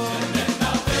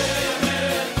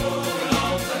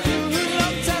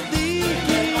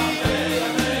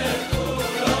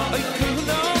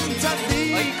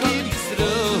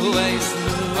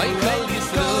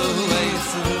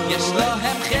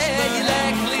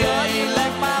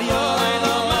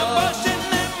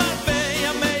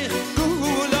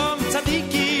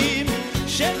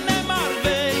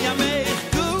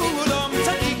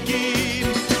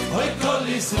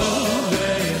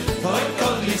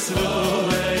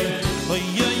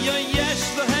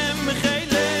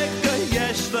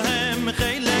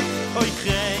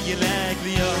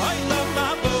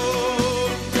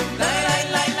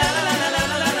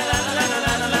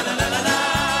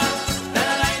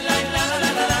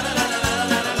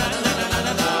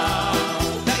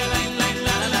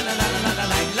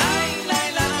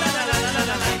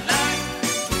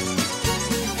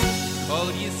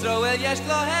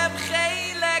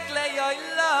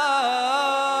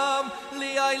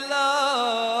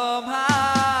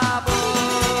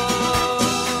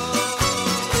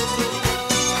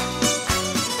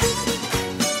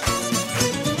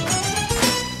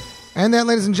And that,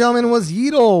 ladies and gentlemen, was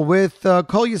Yidel with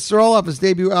Kol Yisrael off his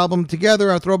debut album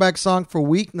Together, our throwback song for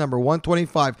week number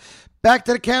 125. Back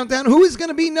to the countdown. Who is going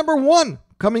to be number one?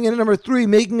 Coming in at number 3,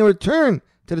 making a return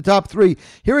to the top 3.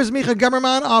 Here is Micha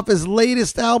Gamerman off his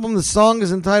latest album. The song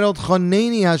is entitled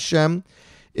Choneni Hashem.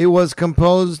 It was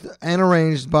composed and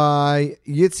arranged by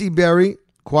Yitzi Berry,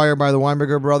 choir by the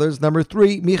Weinberger Brothers. Number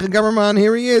 3, Micha Gamerman.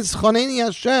 Here he is, Choneni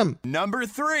Hashem. Number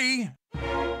 3.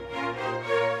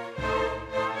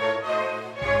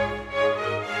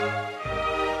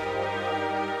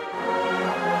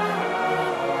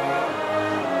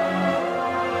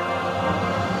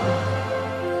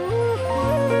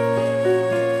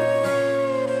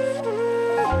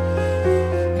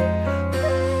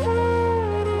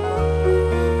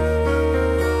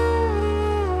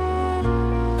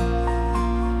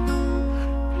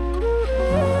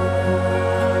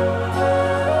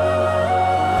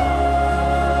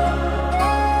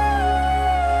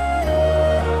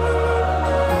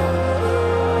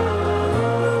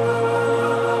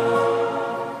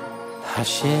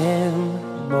 Hashem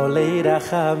molei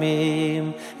rachamim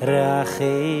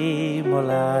rachim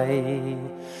olai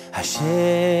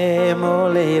Hashem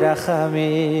molei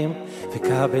rachamim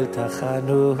v'kabel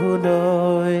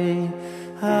tachanunoi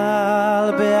al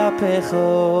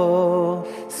be'apecho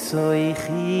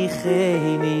soichicheni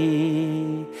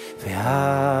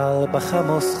ve'al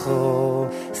b'chamoscho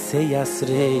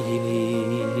seyasreini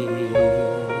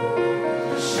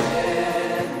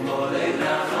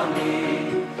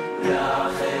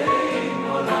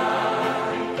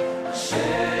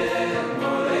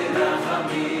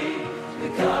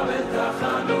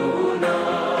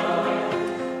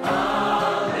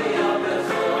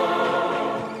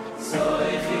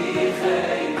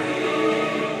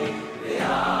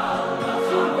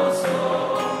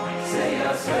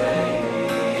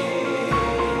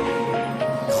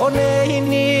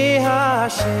Choneni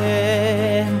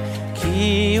Hashem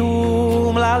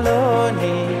Kium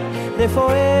laloni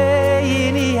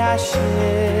Refoeini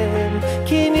Hashem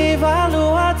Ki nivalu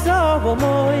atzobo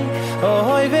moi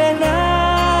Oy venafshi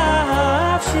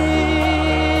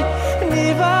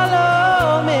Nivalo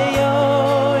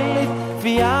meyoy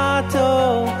Viato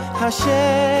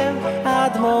Hashem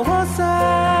admosai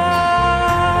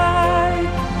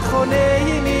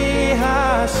Choneni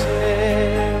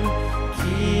Hashem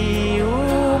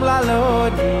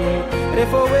Laloni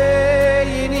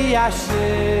refoeini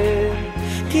Hashem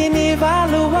ki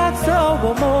nivalu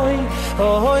atzobo moi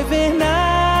oy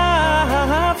venafshi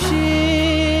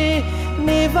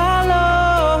nivalo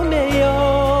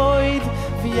meyoid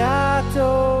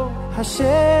viato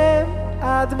Hashem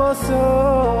admoso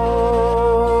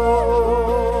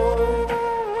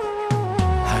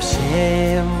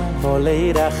Hashem molei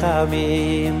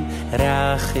rachamim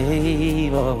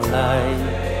רחם עלי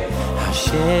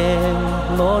השם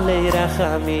מולי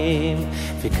רחמים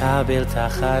וקבל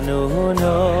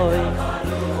תחנונוי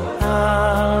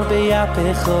על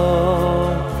ביפךו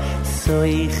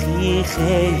סויחי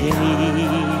חייני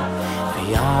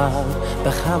ויעל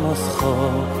בחמוסכו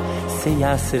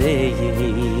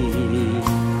סייסרייני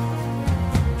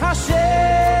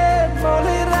השם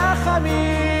מולי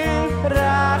רחמים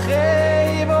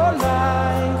רחם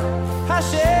עלי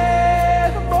השם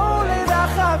מולי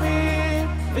רחמים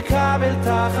וקבל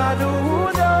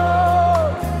תחנונו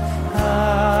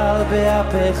על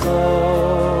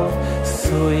ביפךו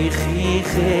סויחי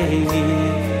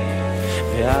חייני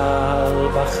ועל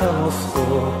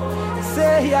בחמוסכו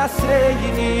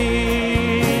סייסרייני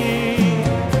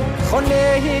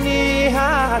חונני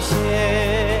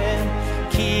השם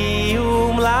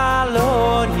קיום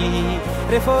ללוני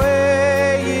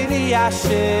רפואיני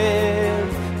השם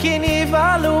כי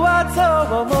נבהלו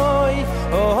עצוב מוי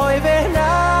אוי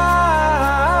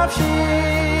ונפשי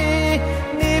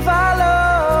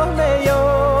נבהלו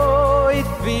מיועד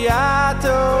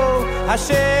ויעתו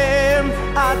השם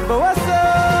עד בו הסוף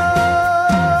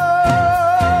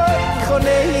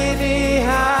חונני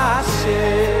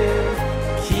השם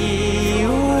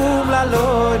קיום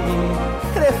ללוני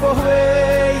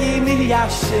רפואיני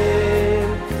השם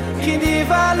כי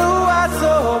נבהלו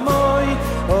עצוב מוי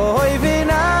אוי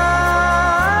ונפשי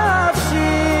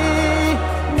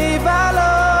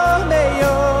נבהלו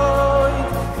מיועד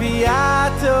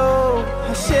ויעתו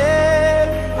השם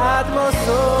עד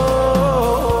מוסו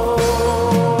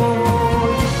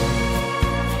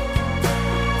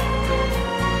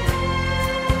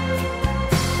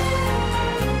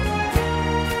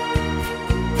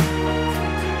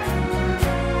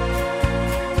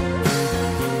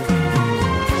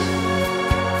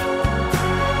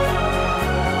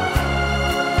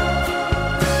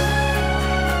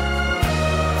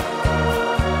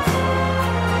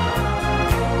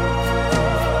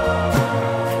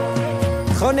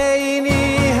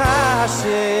חונני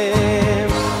השם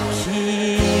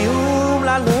קיום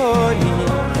ללוני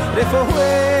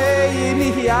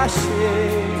רפואיני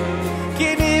השם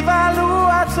כי נבהלו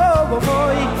עצוב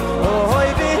מוי אוי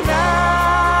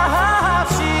ונפשי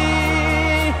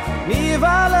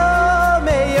נבהלו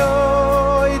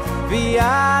מיועד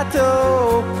ויעתו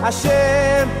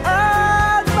השם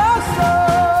עד בסוף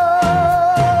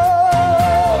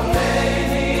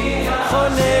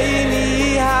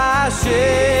חונני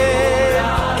השם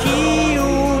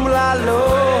קיום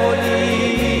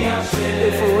ללוני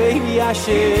רפואיני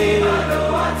השם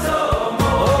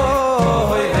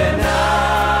אוי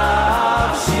ונפשי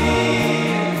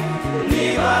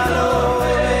נבהלו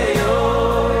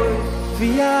מיועד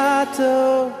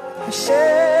ויעתו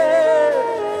השם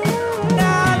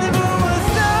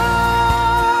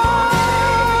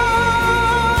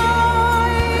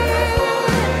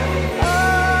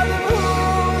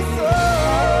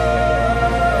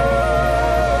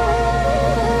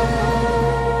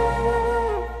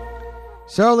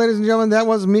So, ladies and gentlemen, that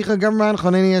was Micha Gamerman,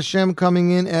 Choneni Hashem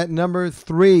coming in at number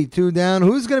 3, 2 down.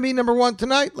 Who's going to be number 1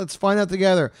 tonight? Let's find out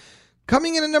together.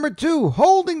 Coming in at number 2,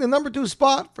 holding the number 2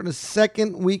 spot for the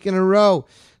second week in a row.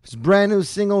 His brand new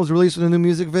single was released with a new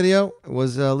music video. It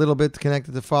was a little bit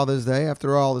connected to Father's Day.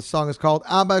 After all, the song is called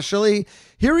Abba Shali.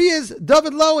 Here he is,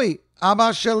 David Lowy,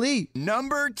 Abba Shali.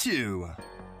 Number 2.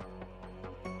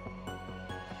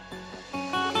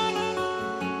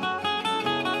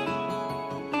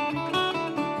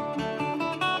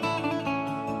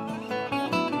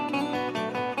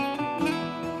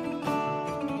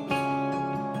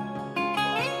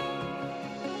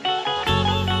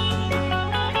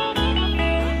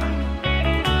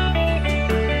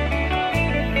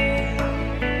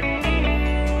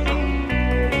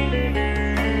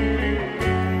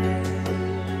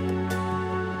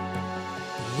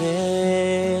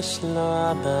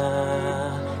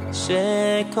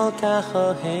 שכל כך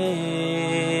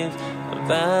אוהב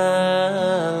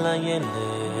אבל הילד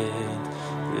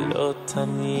לא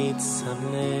תמיד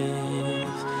שם לב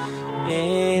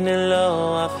אין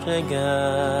לו אף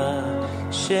רגע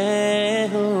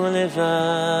שהוא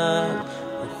לבד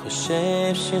הוא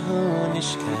חושב שהוא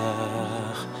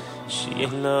נשכח שיהיה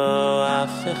לו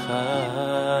אף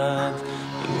אחד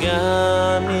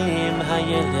גם אם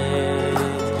הילד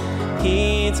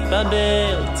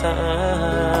התבבל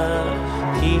טעה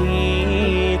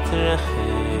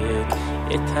התרחק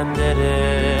את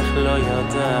הדרך לא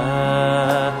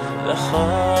ידע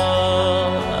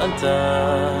לכל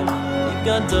אדם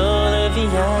גדול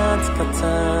ויד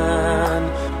קטן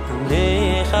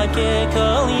ומחכה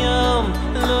כל יום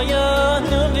לא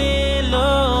ינו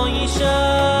ולא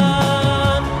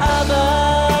ישן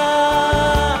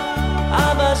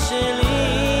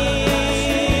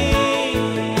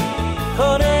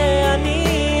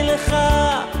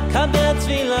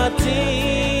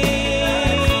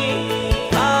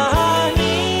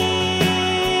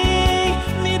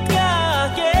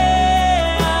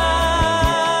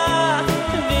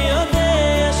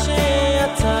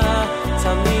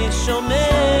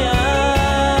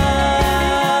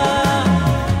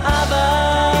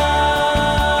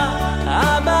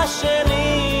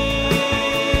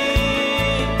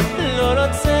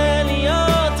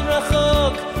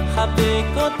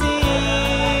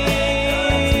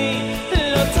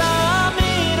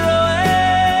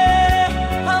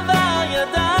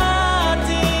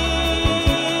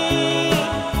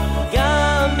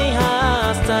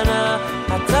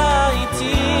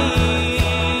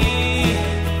איתי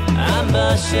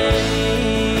אבא שלי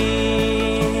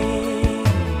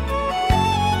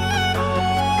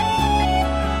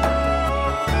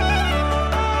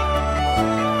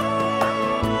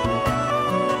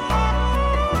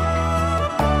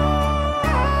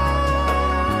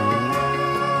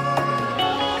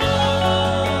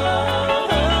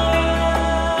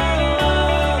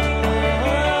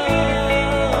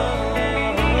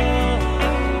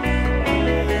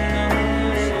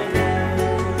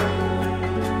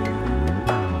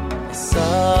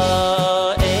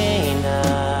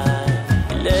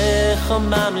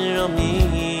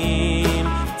ממרומים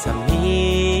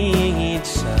תמיד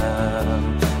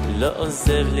שם לא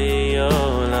עוזב לי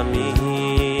עולמים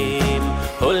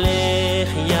הולך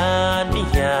יד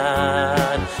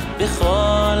ביד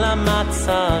בכל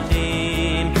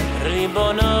המצבים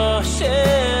ריבונו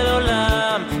של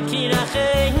עולם כי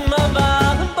לכם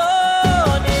מבט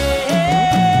בונן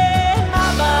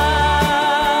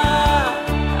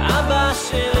אבא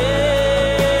שלי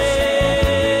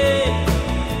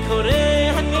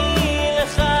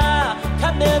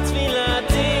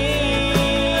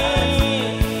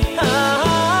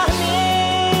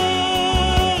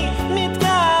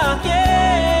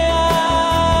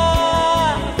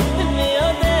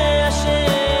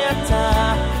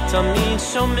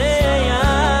שומע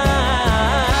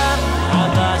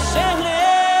אבא שלי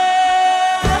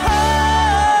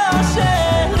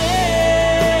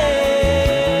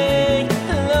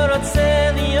לא רוצה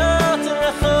להיות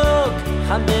רחוק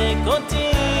חבק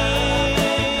אותי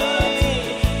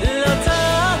לא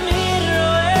תמיד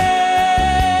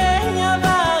רואה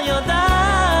אבל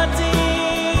ידעתי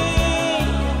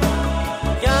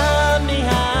גם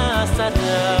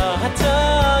מהסתרה אתה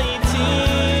איתי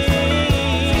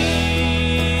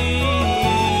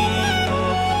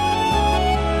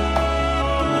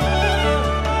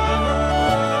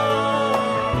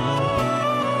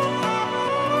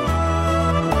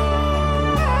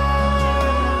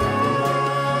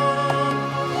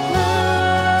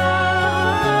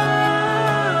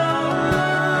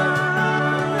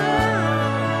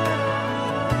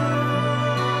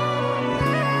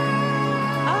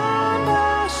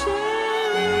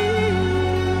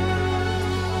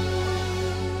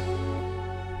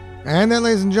And that,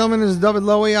 ladies and gentlemen, is David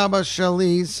Lowy Abba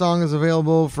Shali. His song is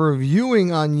available for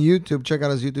viewing on YouTube. Check out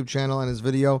his YouTube channel and his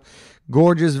video.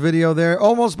 Gorgeous video there.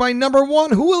 Almost by number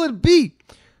one. Who will it be?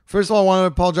 First of all, I want to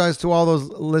apologize to all those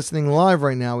listening live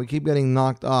right now. We keep getting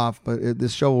knocked off, but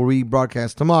this show will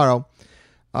rebroadcast tomorrow,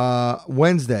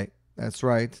 Wednesday. That's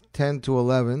right, 10 to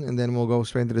 11, and then we'll go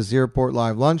straight into the Zierport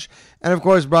Live Lunch. And, of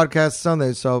course, broadcast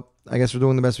Sunday, so I guess we're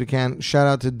doing the best we can. Shout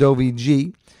out to Dovi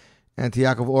G. And to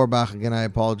Yaakov Orbach, again, I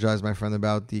apologize, my friend,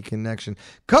 about the connection.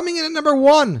 Coming in at number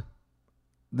one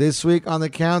this week on the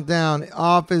countdown,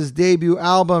 off his debut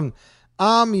album,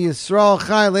 Am Yisrael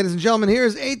Chai. Ladies and gentlemen,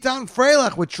 here's Eitan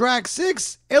Freilach with track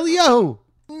 6, Eliyahu.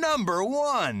 Number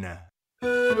one.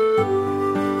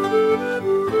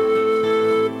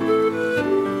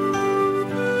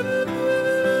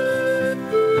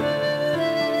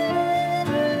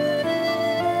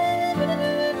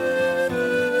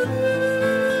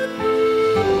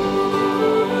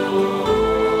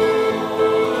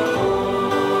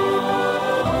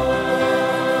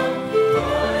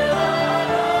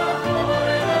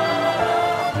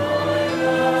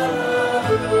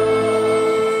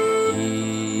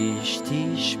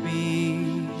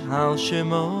 על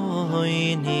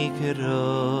שמוי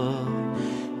נקרא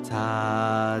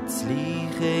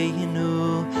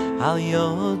תצליחנו על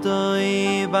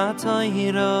יודעי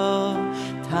בתוירה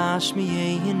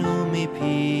תשמיענו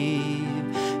מפיו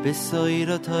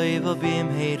בסוירתוי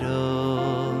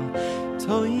ובמהרה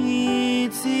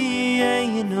תויצינו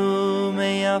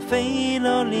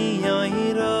מיפל לירה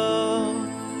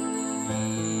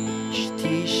איש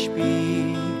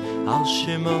תשבי על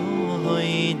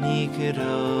שמוי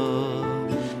נקרא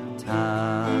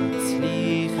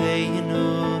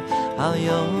תצליחנו על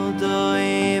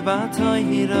יודעי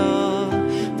בתוירה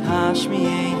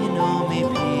תשמיענו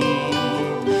מפיו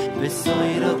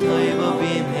בסוירתוי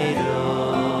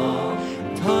ובמהרה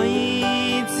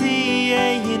תויצינו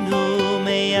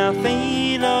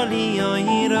מיפל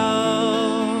לירה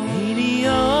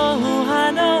הניהו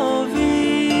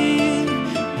הנביא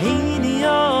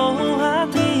הניהו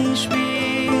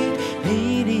התשבי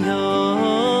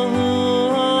הניהו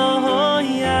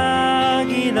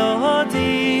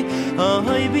יגילותי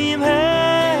אוי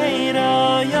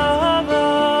במהרה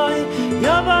יבואי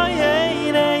יבואי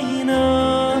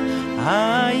אלינו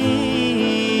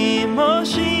היי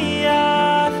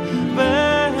משיח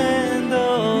בן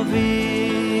דוד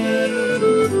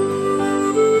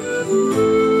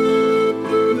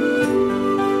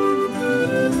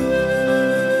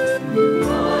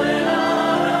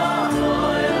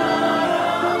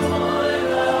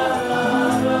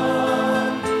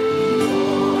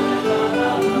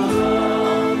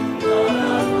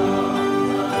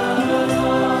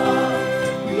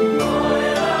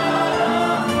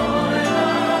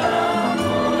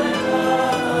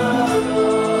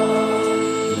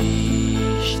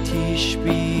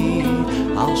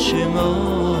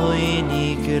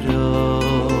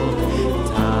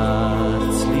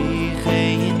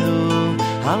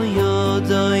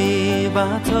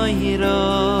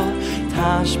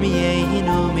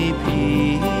השמיענו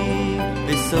מפי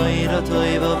בסוירו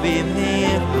טויבו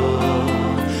במהרו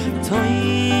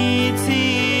תויצינו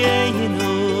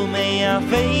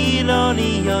מאפילו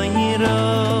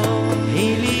ליוירו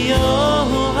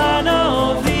אליהו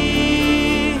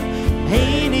הנובי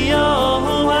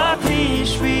אליהו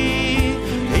הקרישבי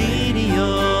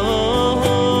אליהו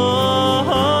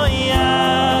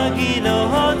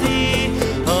יגילותי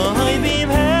אוי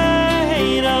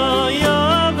במהרו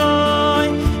יבואי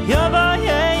יבואי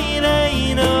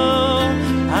אלינו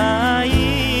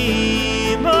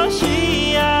היי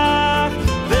משיח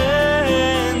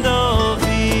בן דוד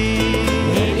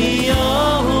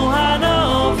אליהו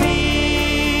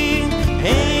הנביא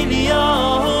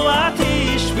אליהו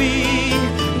התשבי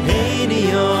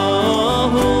אליהו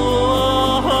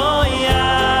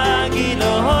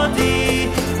יגילותי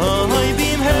אוי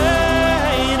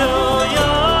במהרו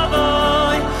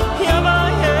יבואי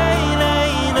יבואי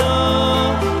אלינו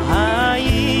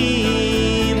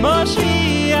היי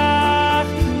משיח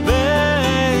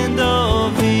בן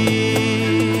דוד.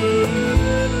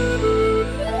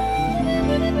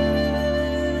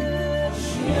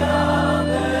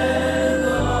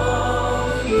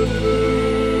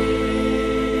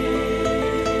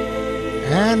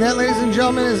 And that, ladies and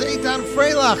gentlemen, is Eitan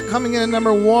Freilach coming in at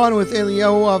number 1 with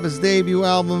Eliyahu of his debut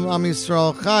album, Am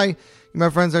Yisrael Chai. You, my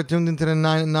friends, are tuned into the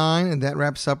 9 at 9, and that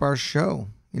wraps up our show.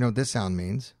 You know what this sound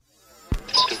means.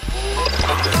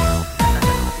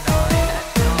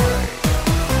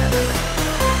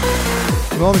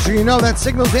 Well, I'm sure you know that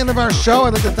signals the end of our show.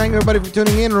 I'd like to thank everybody for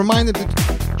tuning in. Reminder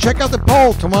to check out the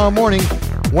poll tomorrow morning,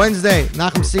 Wednesday,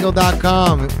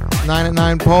 NachumSiegel.com, 9 at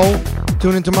 9 poll.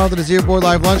 Tune in tomorrow to the Zero Board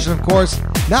Live Lunch. And, of course,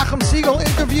 Nachum Siegel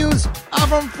interviews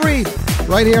Avram Fried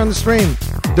right here on the stream.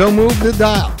 Don't move the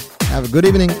dial. Have a good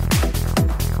evening.